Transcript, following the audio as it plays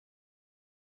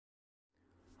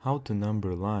How to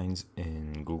number lines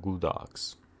in Google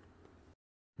Docs.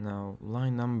 Now,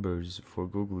 line numbers for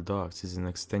Google Docs is an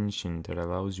extension that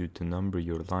allows you to number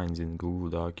your lines in Google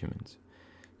Documents,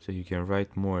 so you can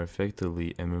write more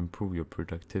effectively and improve your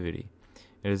productivity.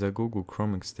 It is a Google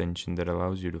Chrome extension that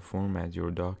allows you to format your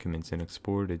documents and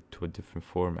export it to a different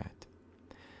format.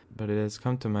 But it has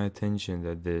come to my attention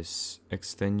that this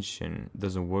extension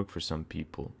doesn't work for some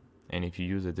people, and if you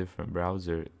use a different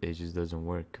browser, it just doesn't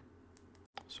work.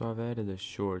 So I've added a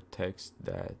short text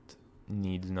that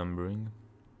needs numbering,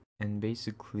 and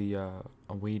basically a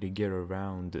way to get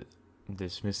around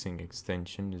this missing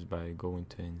extension is by going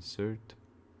to Insert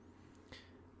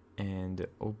and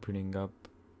opening up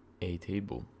a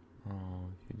table.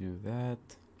 If you do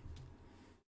that,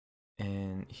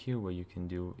 and here what you can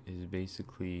do is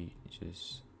basically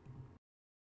just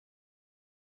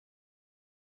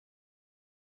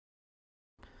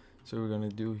so what we're gonna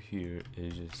do here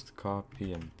is just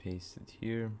copy and paste it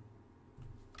here,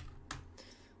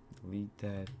 delete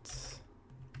that,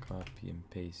 copy and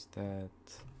paste that,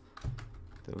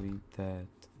 delete that,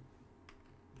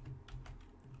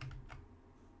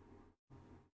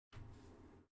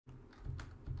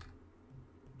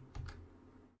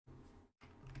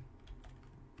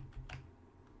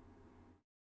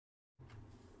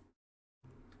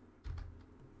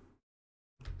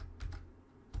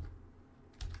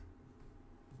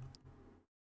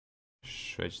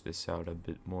 stretch this out a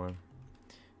bit more.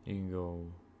 You can go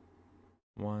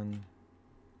 1,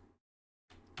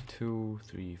 2,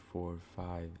 3, 4,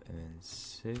 5, and then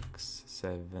 6,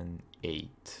 7,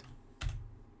 8.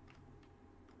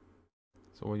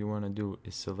 So what you want to do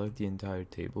is select the entire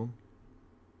table,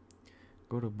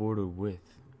 go to border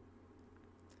width,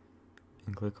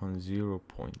 and click on 0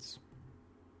 points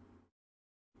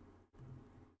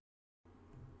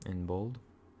in bold.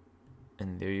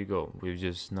 And there you go, we've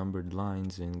just numbered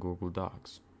lines in Google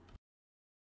Docs.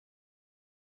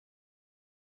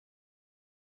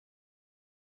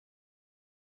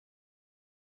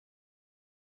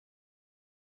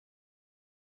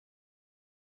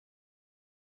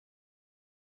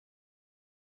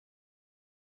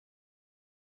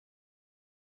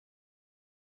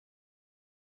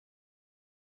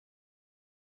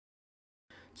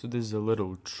 So this is a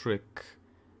little trick.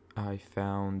 I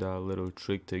found a little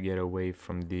trick to get away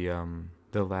from the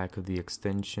lack of the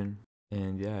extension,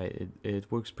 and yeah, it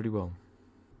works pretty well.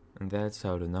 And that's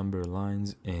how to number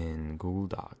lines in Google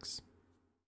Docs.